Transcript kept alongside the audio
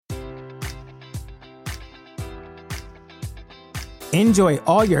Enjoy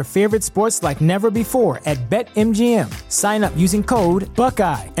all your favorite sports like never before at BetMGM. Sign up using code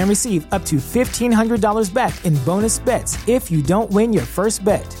Buckeye and receive up to $1,500 back in bonus bets if you don't win your first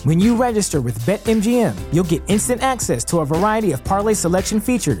bet. When you register with BetMGM, you'll get instant access to a variety of parlay selection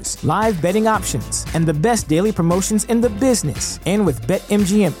features, live betting options, and the best daily promotions in the business. And with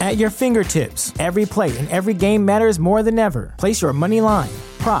BetMGM at your fingertips, every play and every game matters more than ever. Place your money line,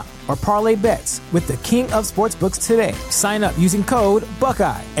 prop, or parlay bets with the king of sportsbooks today. Sign up using code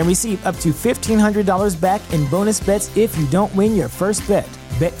Buckeye and receive up to $1,500 back in bonus bets if you don't win your first bet.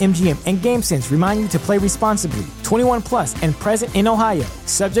 BetMGM and GameSense remind you to play responsibly. 21 plus and present in Ohio,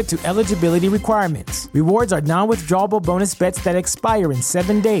 subject to eligibility requirements. Rewards are non-withdrawable bonus bets that expire in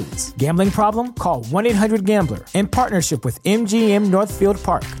 7 days. Gambling problem? Call 1-800-GAMBLER. In partnership with MGM Northfield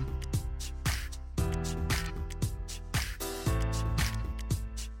Park.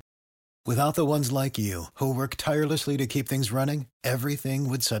 Without the ones like you, who work tirelessly to keep things running, everything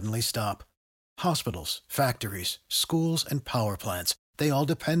would suddenly stop. Hospitals, factories, schools, and power plants, they all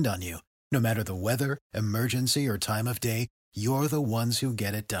depend on you. No matter the weather, emergency, or time of day, you're the ones who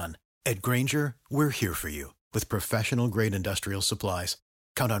get it done. At Grainger, we're here for you with professional-grade industrial supplies.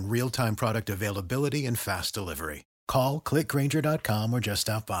 Count on real-time product availability and fast delivery. Call, click Grainger.com, or just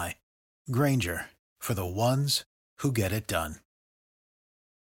stop by. Grainger, for the ones who get it done.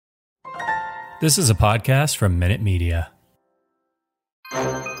 This is a podcast from Minute Media.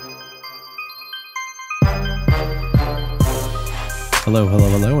 Hello,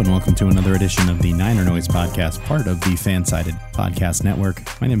 and welcome to another edition of the Niner Noise Podcast, part of the Fansided Podcast Network.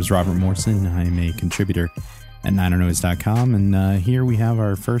 My name is Robert Morrison. I'm a contributor at NinerNoise.com, and here we have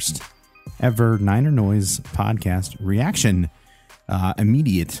our first ever Niner Noise Podcast reaction.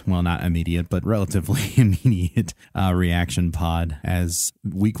 Immediate, well, not immediate, but relatively immediate reaction pod as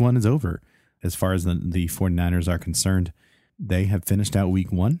week one is over. As far as the 49ers are concerned, they have finished out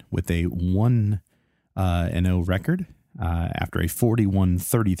week one with a 1-0 record after a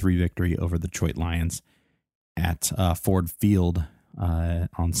 41-33 victory over the Detroit Lions at Ford Field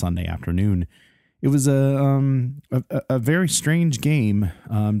on Sunday afternoon. It was a very strange game,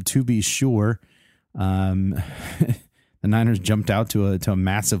 to be sure. The Niners jumped out to a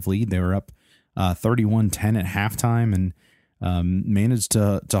massive lead. They were up 31-10 at halftime and managed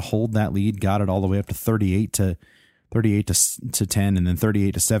to hold that lead, got it all the way up to 38 to 10, and then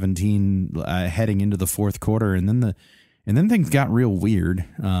 38 to 17 heading into the fourth quarter, and then things got real weird.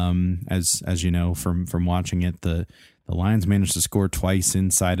 As you know from watching it, the Lions managed to score twice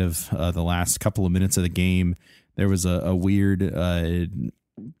inside of the last couple of minutes of the game. There was a weird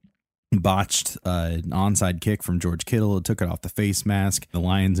botched onside kick from George Kittle. It took it off the face mask. The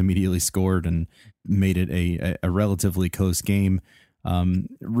Lions immediately scored and made it a relatively close game.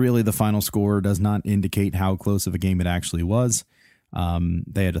 Really, the final score does not indicate how close of a game it actually was.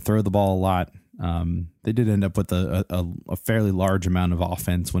 They had to throw the ball a lot. They did end up with a fairly large amount of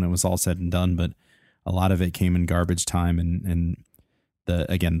offense when it was all said and done, but a lot of it came in garbage time, and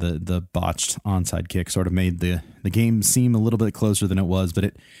the botched onside kick sort of made the game seem a little bit closer than it was, but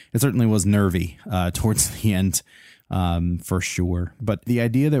it certainly was nervy towards the end, for sure. But the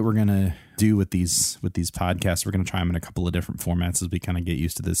idea that we're gonna do with these podcasts, we're gonna try them in a couple of different formats as we kind of get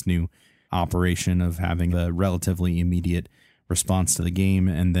used to this new operation of having a relatively immediate response to the game,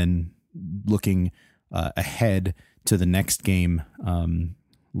 and then looking ahead to the next game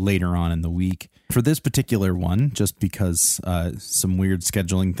later on in the week. For this particular one, just because some weird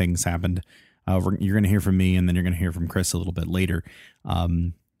scheduling things happened, you're going to hear from me, and then you're going to hear from Chris a little bit later.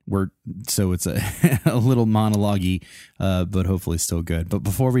 So it's a little monologue-y, but hopefully still good. But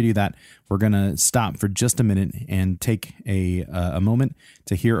before we do that, we're going to stop for just a minute and take a moment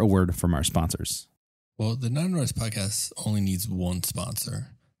to hear a word from our sponsors. Well, the Niner Noise Podcast only needs one sponsor,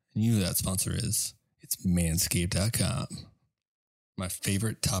 and you know that sponsor is. It's Manscaped.com. My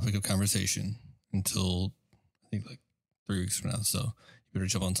favorite topic of conversation until I think like 3 weeks from now. So you better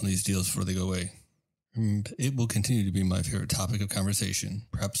jump on some of these deals before they go away. And it will continue to be my favorite topic of conversation,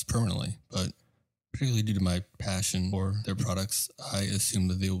 perhaps permanently, but particularly due to my passion for their products, I assume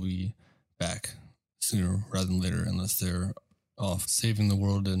that they will be back sooner rather than later, unless they're off saving the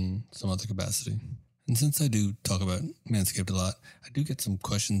world in some other capacity. And since I do talk about Manscaped a lot, I do get some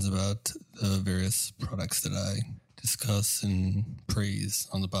questions about the various products that I discuss and praise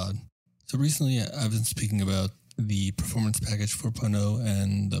on the pod. So recently I've been speaking about the Performance Package 4.0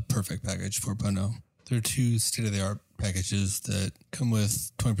 and the Perfect Package 4.0. They're two state-of-the-art packages that come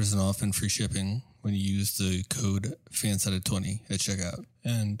with 20% off and free shipping when you use the code FANSIDED20 at checkout,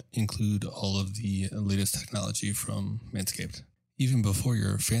 and include all of the latest technology from Manscaped. Even before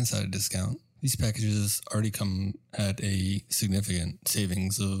your Fansided discount, These packages already come at a significant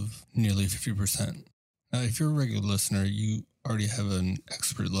savings of nearly 50%. Now, if you're a regular listener, you already have an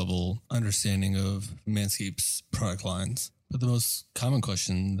expert level understanding of Manscaped's product lines. But the most common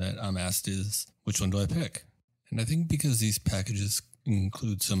question that I'm asked is, which one do I pick? And I think because these packages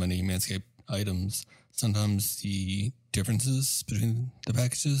include so many Manscaped items, sometimes the differences between the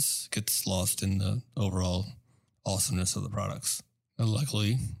packages gets lost in the overall awesomeness of the products. Now,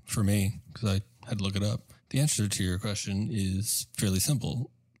 luckily for me, because I had to look it up, the answer to your question is fairly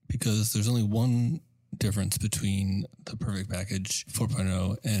simple, because there's only one difference between the Perfect Package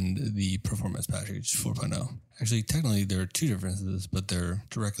 4.0 and the Performance Package 4.0. Actually, technically, there are two differences, but they're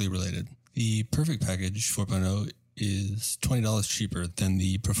directly related. The Perfect Package 4.0 is $20 cheaper than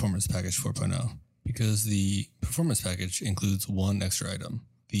the Performance Package 4.0 because the Performance Package includes one extra item,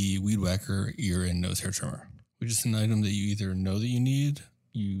 the Weed Whacker ear and nose hair trimmer, which is an item that you either know that you need,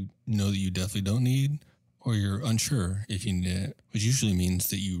 you know that you definitely don't need, or you're unsure if you need it, which usually means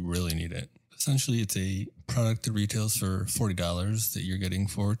that you really need it. Essentially, it's a product that retails for $40 that you're getting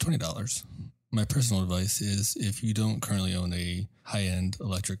for $20. My personal advice is if you don't currently own a high-end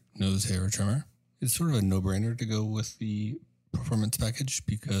electric nose hair trimmer, it's sort of a no-brainer to go with the Performance Package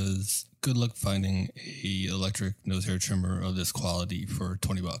because good luck finding a electric nose hair trimmer of this quality for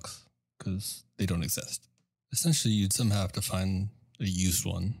 $20 because they don't exist. Essentially, you'd somehow have to find a used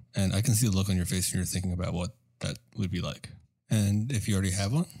one, and I can see the look on your face when you're thinking about what that would be like. And if you already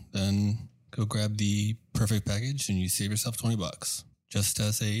have one, then go grab the Perfect Package and you save yourself $20. Just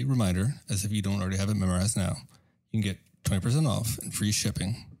as a reminder, as if you don't already have it memorized now, you can get 20% off and free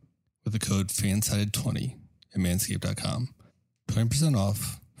shipping with the code FANSIDED20 at manscaped.com. 20%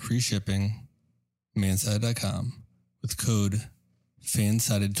 off, free shipping, manscaped.com with code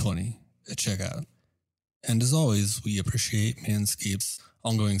FANSIDED20 at checkout. And as always, we appreciate Manscaped's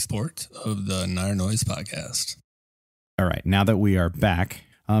ongoing support of the Niner Noise podcast. All right, now that we are back,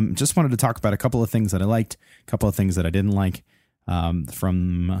 just wanted to talk about a couple of things that I liked, a couple of things that I didn't like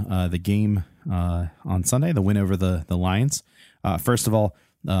from the game on Sunday, the win over the Lions. First of all,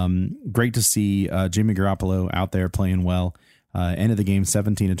 great to see Jimmy Garoppolo out there playing well. End of the game,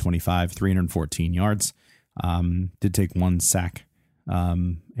 17-25, 314 yards. Did take one sack,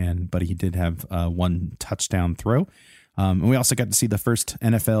 but he did have one touchdown throw. And we also got to see the first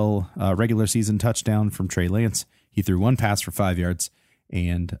NFL regular season touchdown from Trey Lance. He threw one pass for 5 yards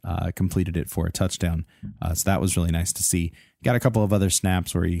and completed it for a touchdown. So that was really nice to see. Got a couple of other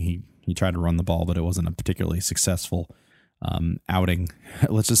snaps where he tried to run the ball, but it wasn't a particularly successful outing.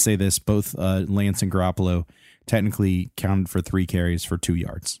 Let's just say this, both Lance and Garoppolo technically counted for 3 carries for 2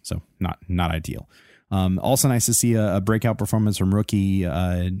 yards. So not ideal. Also nice to see a breakout performance from rookie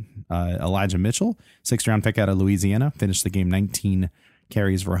Elijah Mitchell, 6th round pick out of Louisiana, finished the game 19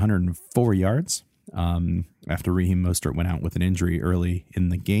 carries for 104 yards after Raheem Mostert went out with an injury early in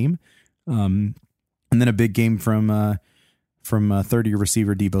the game. And then a big game from third-year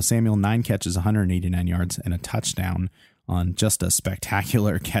receiver Deebo Samuel, 9 catches, 189 yards, and a touchdown on just a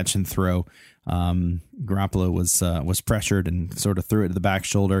spectacular catch and throw. Garoppolo was pressured and sort of threw it to the back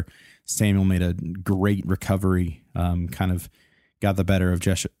shoulder. Samuel made a great recovery, kind of got the better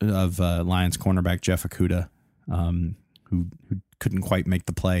of Lions cornerback Jeff Okudah, who couldn't quite make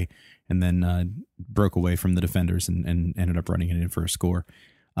the play, and then broke away from the defenders and ended up running it in for a score.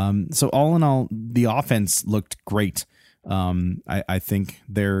 So all in all, the offense looked great. I think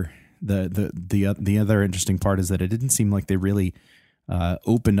the other interesting part is that it didn't seem like they really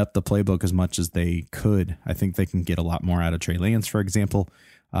opened up the playbook as much as they could. I think they can get a lot more out of Trey Lance, for example,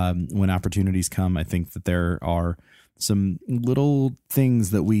 when opportunities come. I think that there are some little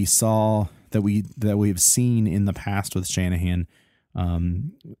things that we saw that we have seen in the past with Shanahan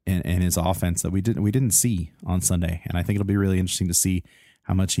and his offense that we didn't see on Sunday, and I think it'll be really interesting to see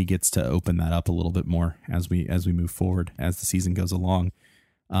how much he gets to open that up a little bit more as we move forward as the season goes along.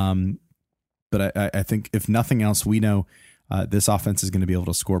 But I think if nothing else, we know this offense is going to be able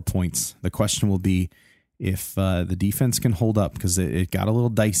to score points. The question will be if the defense can hold up, because it got a little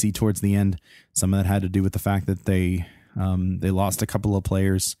dicey towards the end. Some of that had to do with the fact that they lost a couple of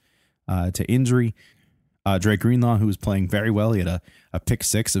players to injury. Dre Greenlaw, who was playing very well, he had a pick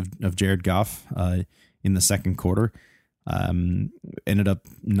 6 of Jared Goff in the second quarter. Ended up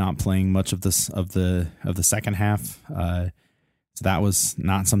not playing much of the second half. So that was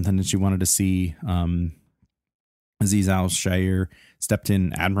not something that you wanted to see. Azeez Al-Shaair stepped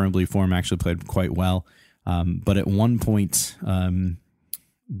in admirably for him, actually played quite well. But at one point,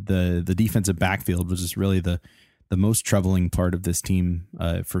 the defensive backfield, which is really the most troubling part of this team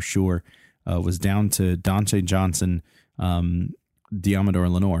for sure, was down to Dante Johnson, Diamador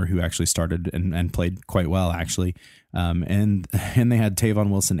Lenore, who actually started and played quite well, actually. And they had Tavon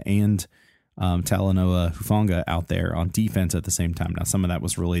Wilson and Talanoa Hufanga out there on defense at the same time. Now, some of that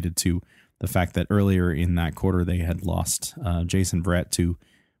was related to the fact that earlier in that quarter, they had lost Jason Verrett to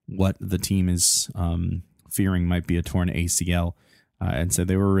what the team is fearing might be a torn ACL. And so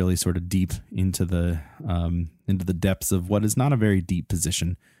they were really sort of deep into the depths of what is not a very deep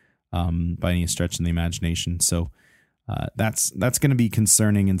position by any stretch in the imagination. So that's going to be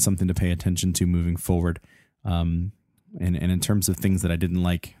concerning and something to pay attention to moving forward. And in terms of things that I didn't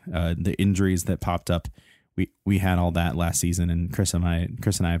like, the injuries that popped up, we had all that last season, and Chris and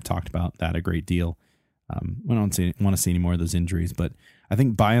I have talked about that a great deal. We don't want to see any more of those injuries, but I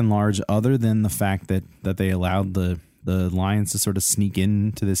think by and large, other than the fact that they allowed the Lions to sort of sneak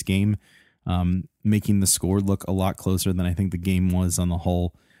into this game, making the score look a lot closer than I think the game was on the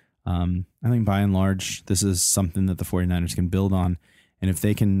whole. I think by and large, this is something that the 49ers can build on. And if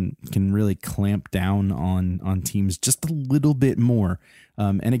they can really clamp down on teams just a little bit more.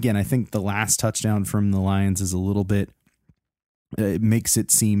 And again, I think the last touchdown from the Lions is a little bit, it makes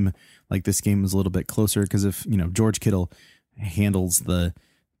it seem like this game was a little bit closer, because if, George Kittle handles the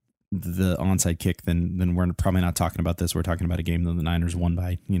onside kick, then we're probably not talking about this. We're talking about a game that the Niners won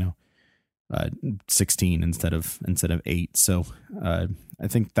by, 16 instead of 8. So I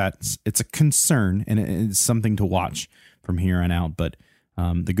think it's a concern, and it's something to watch from here on out. But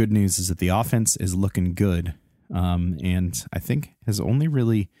the good news is that the offense is looking good, and I think has only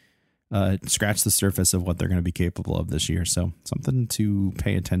really scratched the surface of what they're going to be capable of this year. So something to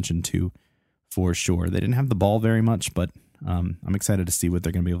pay attention to for sure. They didn't have the ball very much, but I'm excited to see what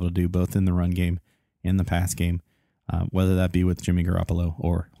they're going to be able to do both in the run game and the pass game, whether that be with Jimmy Garoppolo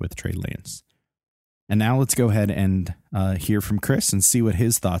or with Trey Lance. And now let's go ahead and hear from Chris and see what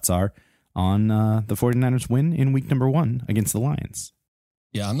his thoughts are on the 49ers win in week number 1 against the Lions.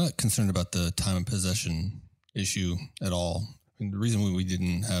 Yeah, I'm not concerned about the time of possession issue at all. I mean, the reason we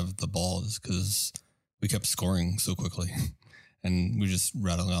didn't have the ball is because we kept scoring so quickly, and we just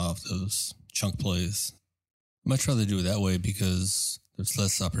rattling off those chunk plays. I'd much rather do it that way because there's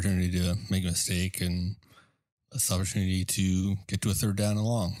less opportunity to make a mistake and less opportunity to get to a third down and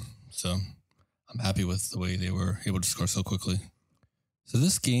long. So I'm happy with the way they were able to score so quickly. So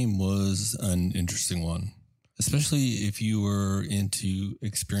this game was an interesting one, especially if you were into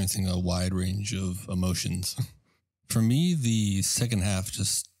experiencing a wide range of emotions. For me, the second half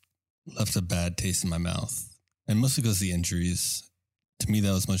just left a bad taste in my mouth, and mostly because of the injuries. To me,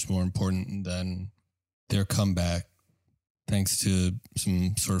 that was much more important than their comeback, thanks to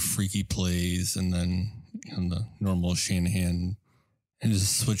some sort of freaky plays and then the normal Shanahan and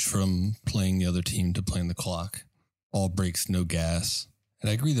just switch from playing the other team to playing the clock. All breaks, no gas. And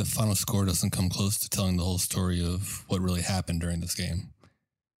I agree the final score doesn't come close to telling the whole story of what really happened during this game.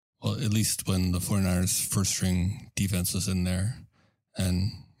 Well, at least when the 49ers first string defense was in there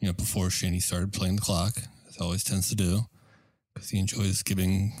and, before Shanny started playing the clock, as he always tends to do, because he enjoys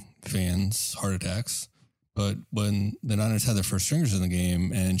giving fans heart attacks. But when the Niners had their first stringers in the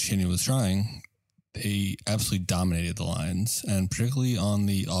game and Shanny was trying, they absolutely dominated the Lions, and particularly on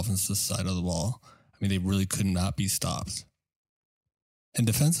the offensive side of the ball. I mean, they really could not be stopped. And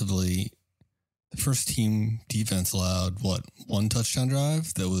defensively, the first team defense allowed, one touchdown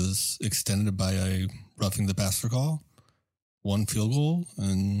drive that was extended by a roughing the passer call, 1 field goal,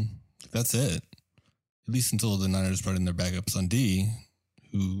 and that's it. At least until the Niners brought in their backups on D,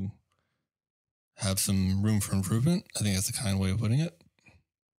 who have some room for improvement. I think that's a kind way of putting it.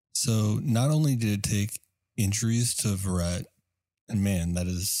 So not only did it take injuries to Verrett, and man, that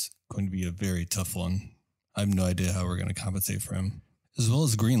is going to be a very tough one. I have no idea how we're going to compensate for him. As well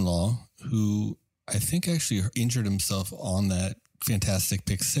as Greenlaw, who I think actually injured himself on that fantastic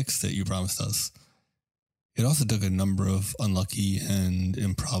pick 6 that you promised us. It also took a number of unlucky and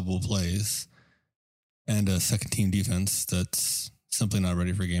improbable plays and a second team defense that's simply not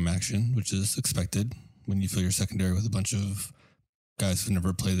ready for game action, which is expected when you fill your secondary with a bunch of guys who've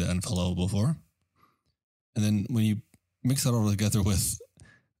never played the NFL level before. And then when you mix that all together with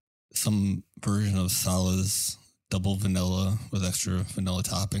some version of Salah's double vanilla with extra vanilla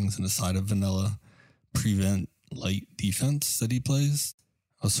toppings and a side of vanilla prevent light defense that he plays,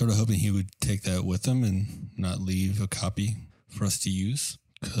 I was sort of hoping he would take that with him and not leave a copy for us to use,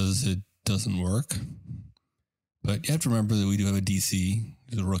 because it doesn't work. But you have to remember that we do have a DC,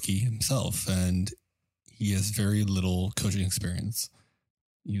 who's a rookie himself, and he has very little coaching experience.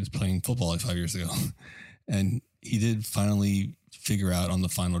 He was playing football like 5 years ago. And he did finally figure out on the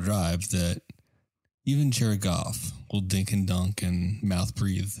final drive that even Jared Goff will dink and dunk and mouth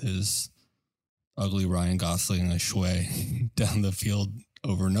breathe his ugly Ryan Gosling and a Shui down the field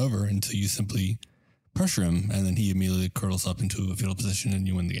over and over until you simply pressure him, and then he immediately curls up into a fetal position and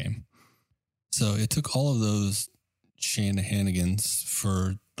you win the game. So it took all of those shenanigans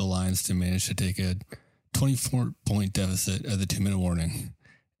for the Lions to manage to take a 24-point deficit at the 2-minute warning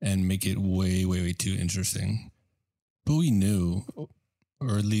and make it way, way, way too interesting. But we knew,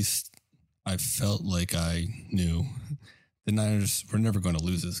 or at least I felt like I knew, the Niners were never going to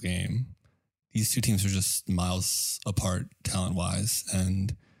lose this game. These two teams are just miles apart talent-wise,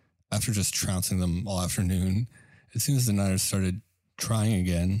 and after just trouncing them all afternoon, as soon as the Niners started trying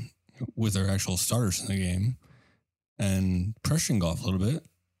again with their actual starters in the game and pressuring Goff a little bit,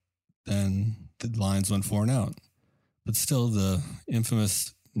 then the Lions went 4 and out. But still, the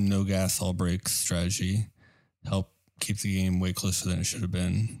infamous no gas, all brakes strategy helped keep the game way closer than it should have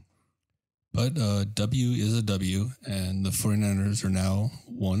been. But W is a W, and the 49ers are now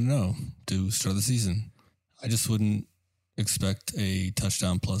 1-0 to start the season. I just wouldn't expect a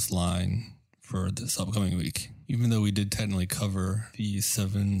touchdown plus line for this upcoming week, even though we did technically cover the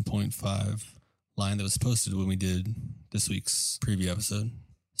 7.5 line that was posted when we did this week's preview episode.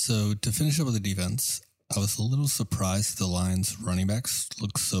 So to finish up with the defense, I was a little surprised the Lions running backs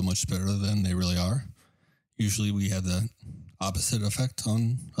look so much better than they really are. Usually we have the opposite effect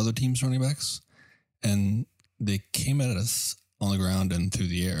on other teams' running backs, and they came at us on the ground and through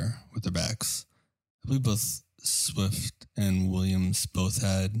the air with their backs. I believe both Swift and Williams both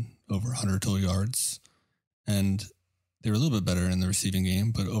had over 100 total yards, and they were a little bit better in the receiving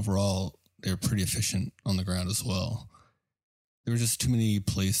game, but overall they were pretty efficient on the ground as well. There were just too many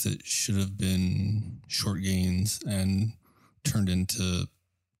plays that should have been short gains and turned into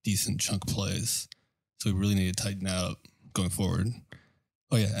decent chunk plays. So we really need to tighten that up going forward.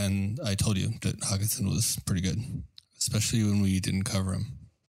 Oh yeah, and I told you that Hockenson was pretty good, especially when we didn't cover him.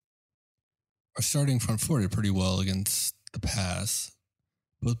 Our starting front four did pretty well against the pass.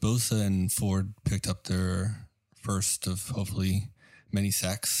 Both Bosa and Ford picked up their first of hopefully many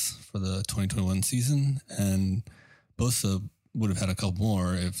sacks for the 2021 season, and Bosa would have had a couple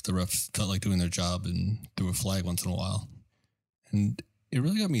more if the refs felt like doing their job and threw a flag once in a while. And it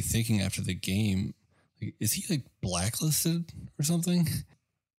really got me thinking after the game, is he like blacklisted or something?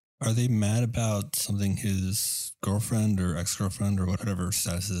 Are they mad about something his girlfriend or ex-girlfriend or whatever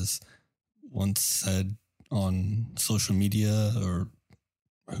status is once said on social media, or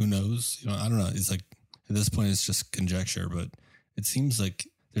who knows? I don't know. It's like at this point it's just conjecture, but it seems like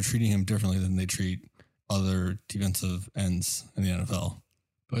they're treating him differently than they treat other defensive ends in the NFL.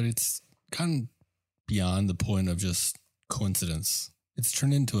 But it's kind of beyond the point of just coincidence. It's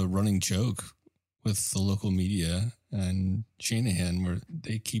turned into a running joke with the local media and Shanahan, where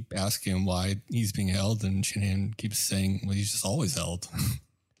they keep asking him why he's being held, and Shanahan keeps saying, well, he's just always held.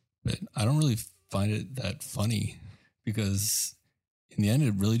 But I don't really find it that funny, because in the end,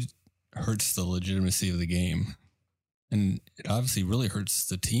 it really hurts the legitimacy of the game. And it obviously really hurts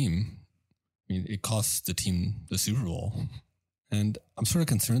the team. I mean, it costs the team the Super Bowl. And I'm sort of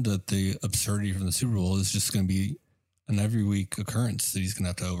concerned that the absurdity from the Super Bowl is just going to be an every week occurrence that he's going to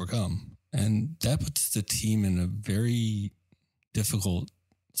have to overcome. And that puts the team in a very difficult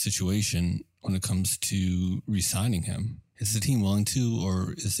situation when it comes to re-signing him. Is the team willing to,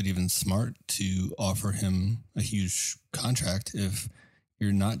 or is it even smart to offer him a huge contract if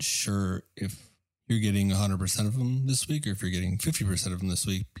you're not sure if you're getting 100% of him this week, or if you're getting 50% of him this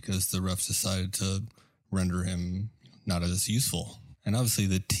week because the refs decided to render him not as useful? And obviously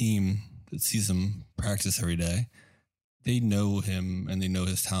the team that sees him practice every day, they know him and they know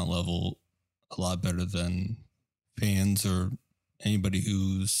his talent level a lot better than fans or anybody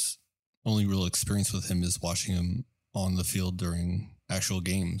whose only real experience with him is watching him on the field during actual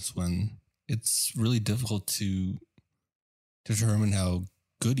games, when it's really difficult to determine how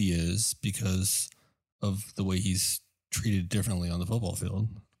good he is because of the way he's treated differently on the football field.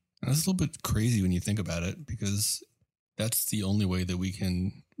 And it's a little bit crazy when you think about it, because that's the only way that we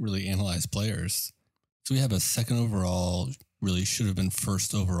can really analyze players. So we have a second overall, really should have been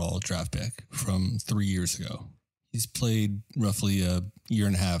first overall draft pick from 3 years ago. He's played roughly a year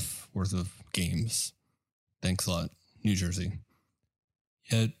and a half worth of games. Thanks a lot, New Jersey.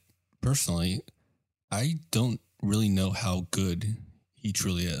 Yet, personally, I don't really know how good he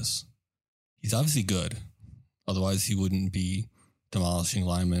truly is. He's obviously good. Otherwise, he wouldn't be demolishing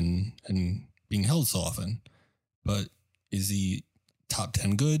linemen and being held so often. But is he top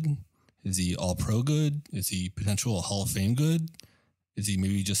 10 good? Is he all-pro good? Is he potential Hall of Fame good? Is he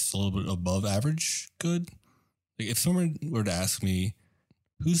maybe just a little bit above average good? Like, if someone were to ask me,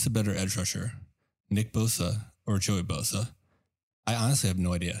 who's the better edge rusher, Nick Bosa or Joey Bosa, I honestly have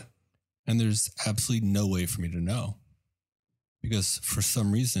no idea. And there's absolutely no way for me to know. Because for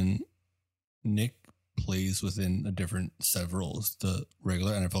some reason, Nick plays within a different set of rules. The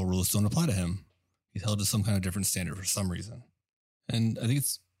regular NFL rules don't apply to him. He's held to some kind of different standard for some reason. And I think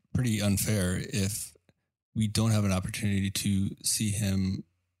it's pretty unfair if we don't have an opportunity to see him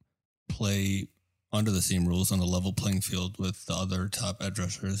play under the same rules on a level playing field with the other top edge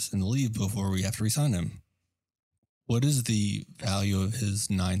rushers in the league before we have to re-sign him. What is the value of his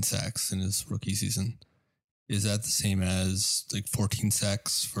 9 sacks in his rookie season? Is that the same as like 14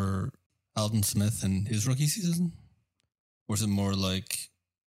 sacks for Aldon Smith in his rookie season? Or is it more like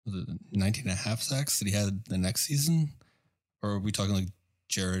 19 and a half sacks that he had the next season? Or are we talking like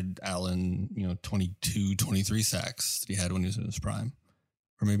Jared Allen, 22, 23 sacks that he had when he was in his prime?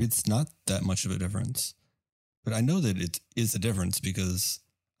 Or maybe it's not that much of a difference. But I know that it is a difference because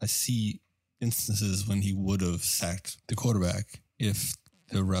I see instances when he would have sacked the quarterback if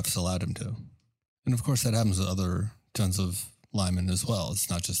the refs allowed him to. And of course, that happens to other tons of linemen as well. It's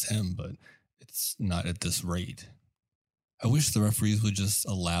not just him, but it's not at this rate. I wish the referees would just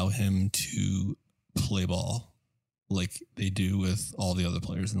allow him to play ball like they do with all the other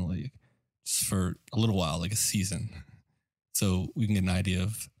players in the league, just for a little while, like a season, so we can get an idea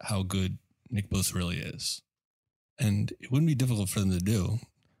of how good Nick Bosa really is. And it wouldn't be difficult for them to do.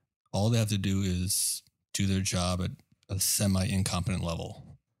 All they have to do is do their job at a semi-incompetent level.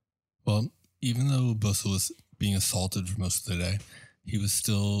 Well, even though Bosa was being assaulted for most of the day, he was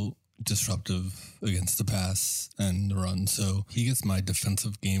still disruptive against the pass and the run. So he gets my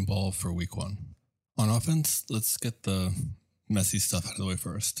defensive game ball for week 1. On offense, let's get the messy stuff out of the way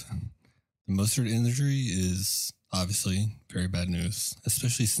first. The Mostert injury is obviously very bad news,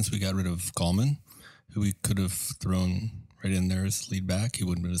 especially since we got rid of Gallman, who we could have thrown right in there as lead back. He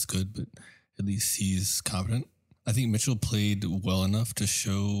wouldn't have been as good, but at least he's competent. I think Mitchell played well enough to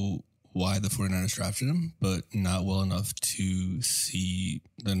show why the 49ers drafted him, but not well enough to see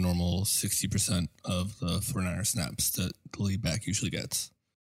the normal 60% of the 49ers snaps that the lead back usually gets.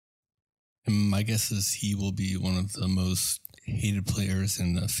 And my guess is he will be one of the most hated players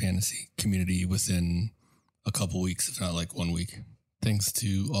in the fantasy community within a couple weeks, if not like 1 week, thanks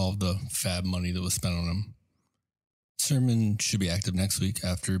to all of the fab money that was spent on him. Sermon should be active next week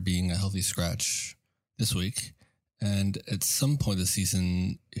after being a healthy scratch this week. And at some point this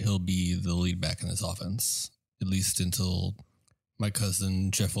season, he'll be the lead back in this offense, at least until my cousin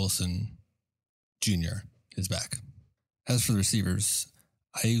Jeff Wilson Jr. is back. As for the receivers,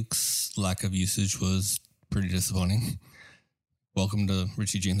 Ayuk's lack of usage was pretty disappointing. Welcome to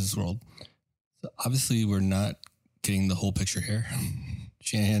Richie James's world. So obviously, we're not getting the whole picture here.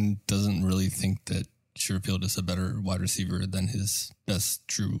 Shanahan doesn't really think that Sherfield is a better wide receiver than his best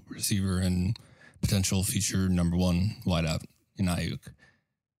true receiver and potential future number 1 wideout in Ayuk.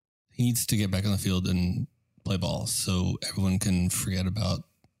 He needs to get back on the field and play ball so everyone can forget about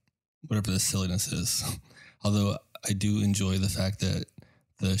whatever the silliness is. Although I do enjoy the fact that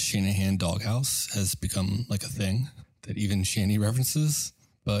the Shanahan doghouse has become like a thing that even Shanny references,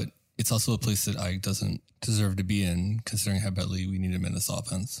 but it's also a place that Ayuk doesn't deserve to be in, considering how badly we need him in this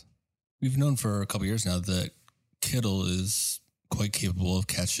offense. We've known for a couple years now that Kittle is quite capable of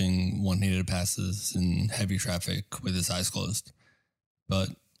catching one-handed passes in heavy traffic with his eyes closed. But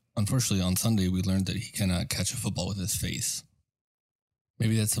unfortunately, on Sunday, we learned that he cannot catch a football with his face.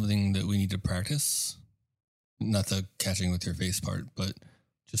 Maybe that's something that we need to practice. Not the catching with your face part, but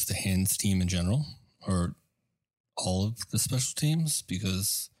just the hands team in general, or all of the special teams,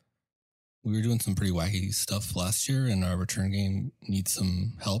 because we were doing some pretty wacky stuff last year and our return game needs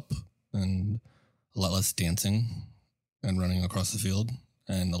some help and a lot less dancing and running across the field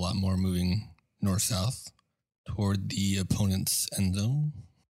and a lot more moving north-south toward the opponent's end zone.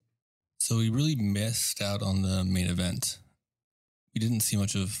 So we really missed out on the main event. We didn't see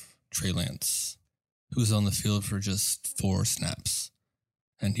much of Trey Lance, who was on the field for just 4 snaps,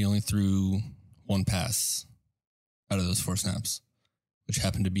 and he only threw 1 pass out of those 4 snaps, which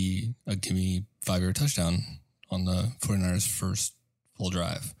happened to be a gimme 5-yard touchdown on the 49ers' first full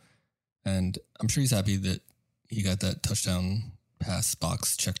drive. And I'm sure he's happy that he got that touchdown pass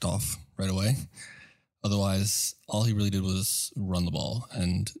box checked off right away. Otherwise, all he really did was run the ball,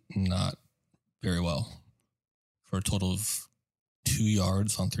 and not very well, for a total of 2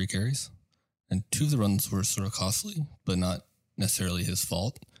 yards on 3 carries. And 2 of the runs were sort of costly, but not necessarily his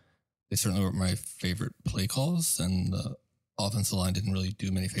fault. They certainly weren't my favorite play calls, and the offensive line didn't really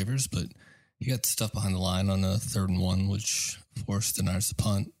do many favors, but he got stuff behind the line on a 3rd and 1, which forced the Niners to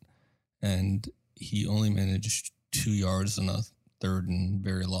punt. And he only managed 2 yards on a 3rd and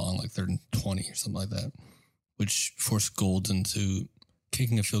very long, like 3rd and 20 or something like that, which forced Golds into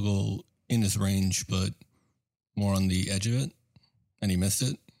kicking a field goal in his range, but more on the edge of it, and he missed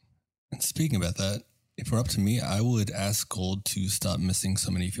it. And speaking about that, if it were up to me, I would ask Gould to stop missing so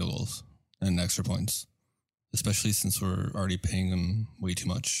many field goals and extra points, especially since we're already paying him way too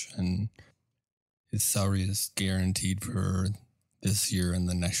much, and his salary is guaranteed for this year and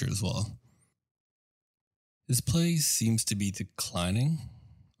the next year as well. His play seems to be declining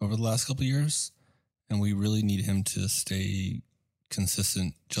over the last couple of years, and we really need him to stay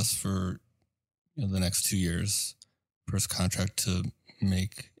consistent just for the next 2 years for his contract to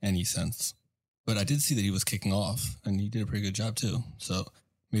make any sense. But I did see that he was kicking off, and he did a pretty good job too. So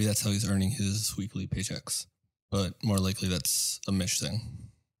maybe that's how he's earning his weekly paychecks. But more likely that's a Mitch thing.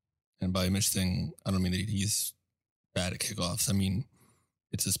 And by a Mitch thing, I don't mean that he's bad at kickoffs. I mean,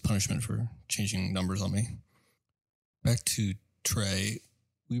 it's his punishment for changing numbers on me. Back to Trey,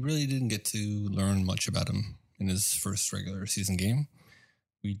 we really didn't get to learn much about him in his first regular season game.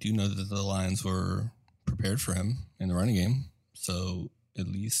 We do know that the Lions were prepared for him in the running game, so at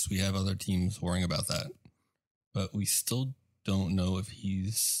least we have other teams worrying about that. But we still don't know if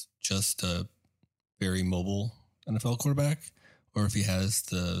he's just a very mobile NFL quarterback or if he has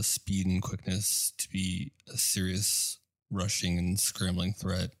the speed and quickness to be a serious rushing and scrambling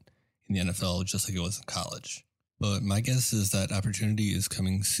threat in the NFL, just like it was in college. But my guess is that opportunity is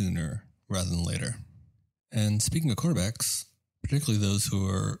coming sooner rather than later. And speaking of quarterbacks, particularly those who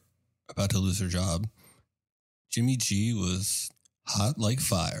are about to lose their job, Jimmy G was hot like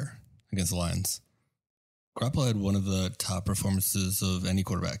fire against the Lions. Garoppolo had one of the top performances of any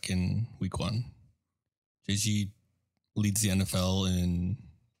quarterback in week 1. JG leads the NFL in,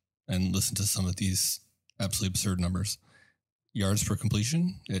 and listen to some of these absolutely absurd numbers. Yards per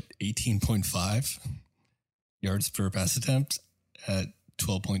completion at 18.5. Yards per pass attempt at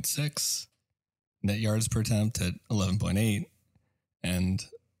 12.6. Net yards per attempt at 11.8. And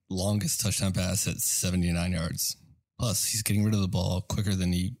longest touchdown pass at 79 yards. Plus, he's getting rid of the ball quicker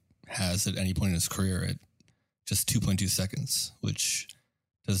than he has at any point in his career at just 2.2 seconds, which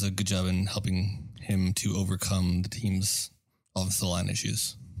does a good job in helping him to overcome the team's offensive line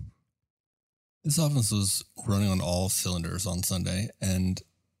issues. This offense was running on all cylinders on Sunday, and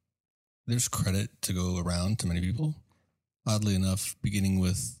there's credit to go around to many people. Oddly enough, beginning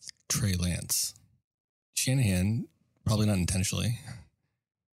with Trey Lance. Shanahan, probably not intentionally,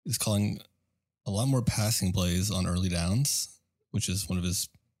 is calling a lot more passing plays on early downs, which is one of his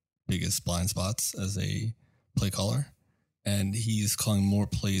biggest blind spots as a play caller. And he's calling more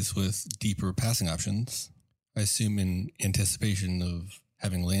plays with deeper passing options, I assume in anticipation of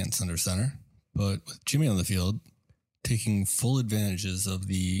having Lance under center. But with Jimmy on the field, taking full advantages of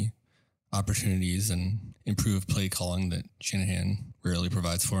the opportunities and improved play calling that Shanahan rarely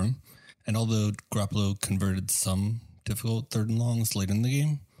provides for him. And although Garoppolo converted some difficult 3rd and longs late in the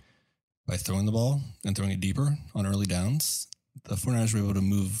game by throwing the ball and throwing it deeper on early downs, the 49ers were able to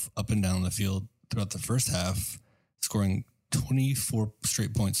move up and down the field throughout the first half, scoring 24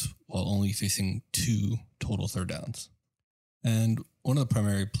 straight points while only facing 2 total 3rd downs. And one of the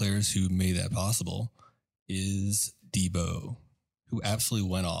primary players who made that possible is Debo, who absolutely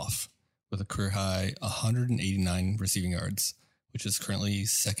went off with a career high 189 receiving yards, which is currently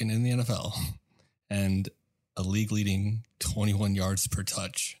 2nd in the NFL, and a league-leading 21 yards per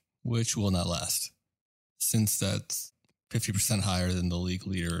touch, which will not last, since that's 50% higher than the league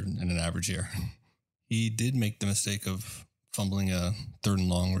leader in an average year. He did make the mistake of fumbling a 3rd and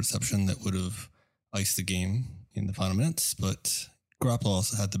long reception that would have iced the game in the final minutes, but Garoppolo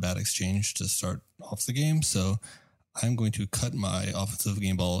also had the bad exchange to start off the game, so I'm going to cut my offensive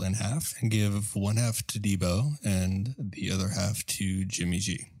game ball in half and give one half to Debo and the other half to Jimmy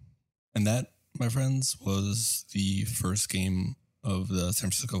G. And that, my friends, was the first game of the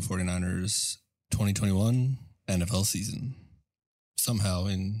San Francisco 49ers 2021 NFL season, somehow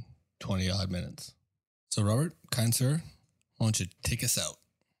in 20-odd minutes. So, Robert, kind sir, why don't you take us out?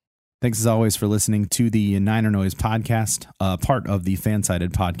 Thanks as always for listening to the Niner Noise podcast, part of the Fansided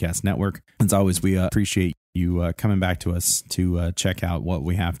Podcast Network. As always, we appreciate you coming back to us to check out what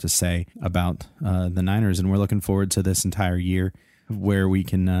we have to say about the Niners. And we're looking forward to this entire year where we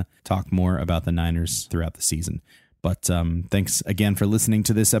can talk more about the Niners throughout the season. But thanks again for listening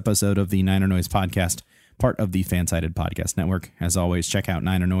to this episode of the Niner Noise podcast, part of the Fansided Podcast Network. As always, check out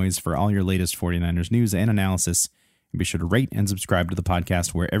Niner Noise for all your latest 49ers news and analysis. And be sure to rate and subscribe to the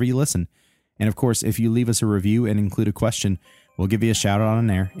podcast wherever you listen. And of course, if you leave us a review and include a question, we'll give you a shout out on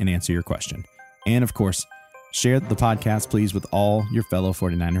air and answer your question. And of course, share the podcast, please, with all your fellow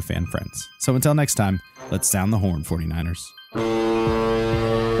 49er fan friends. So until next time, let's sound the horn, 49ers.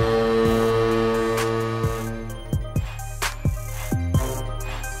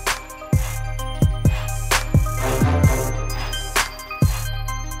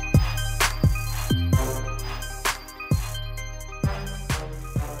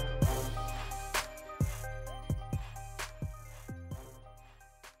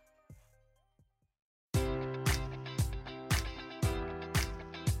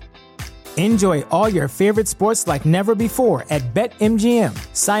 Enjoy all your favorite sports like never before at BetMGM.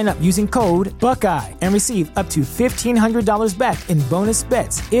 Sign up using code Buckeye and receive up to $1,500 back in bonus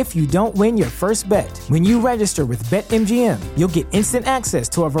bets if you don't win your first bet. When you register with BetMGM, you'll get instant access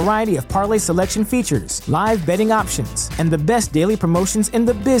to a variety of parlay selection features, live betting options, and the best daily promotions in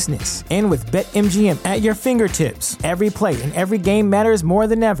the business. And with BetMGM at your fingertips, every play and every game matters more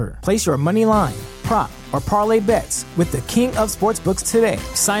than ever. Place your money line, prop, or parlay bets with the king of sportsbooks today.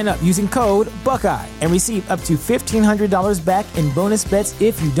 Sign up using code Buckeye and receive up to $1,500 back in bonus bets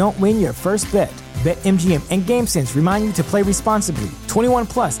if you don't win your first bet. BetMGM and GameSense remind you to play responsibly. 21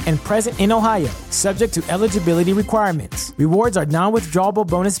 plus and present in Ohio, subject to eligibility requirements. Rewards are non-withdrawable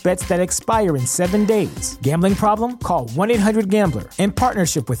bonus bets that expire in 7 days. Gambling problem? Call 1-800-GAMBLER in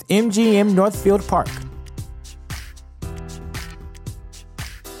partnership with MGM Northfield Park.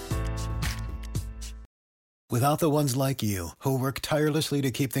 Without the ones like you, who work tirelessly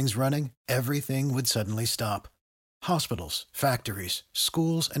to keep things running, everything would suddenly stop. Hospitals, factories,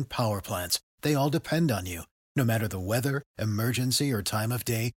 schools, and power plants, they all depend on you. No matter the weather, emergency, or time of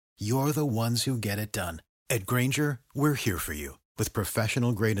day, you're the ones who get it done. At Grainger, we're here for you with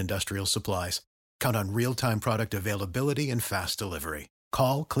professional-grade industrial supplies. Count on real-time product availability and fast delivery.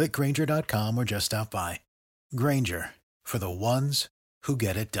 Call, click Grainger.com, or just stop by. Grainger, for the ones who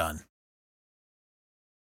get it done.